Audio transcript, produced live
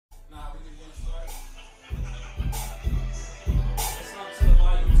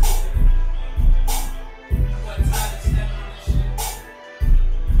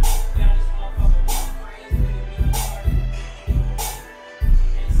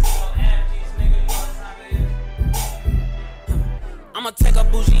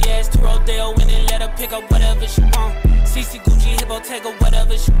ass to Rodeo and then let her pick up whatever she want. CC Gucci Hippo take her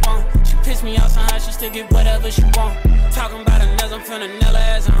whatever she want. She pissed me off somehow, she still get whatever she want. Talking about her nails, I'm finna nail her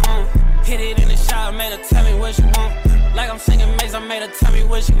ass at home. Hit it in the shower, made her tell me what she want. Like I'm singing Maze, I made her tell me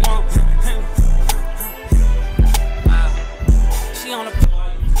what she want. She on the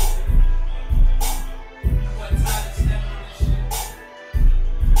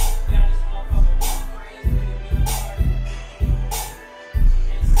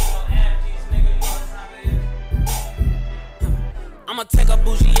I'ma take her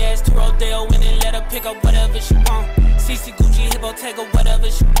bougie ass to Rodeo and then let her pick up whatever she want. CC Gucci Hippo take her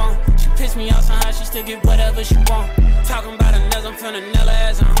whatever she want. She pissed me off somehow, she still get whatever she want. Talking about her nails, I'm finna nail her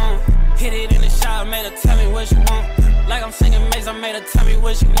ass at home. Hit it in the shower, made her tell me what she want. Like I'm singing Maze, I made her tell me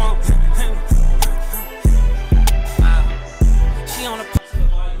what she want. She on the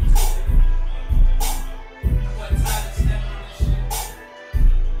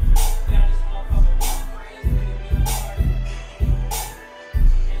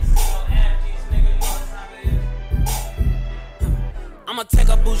I'ma take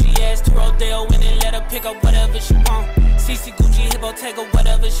her bougie ass to Rodeo and then let her pick up whatever she want. CC Gucci Hippo take her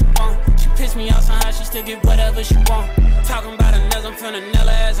whatever she want. She pissed me off somehow, she still get whatever she want. Talking about her nails, I'm finna nail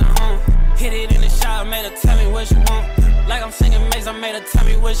her ass at home. Hit it in the shower, made her tell me what she want. Like I'm singing Maze, I made her tell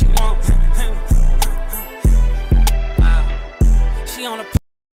me what she want.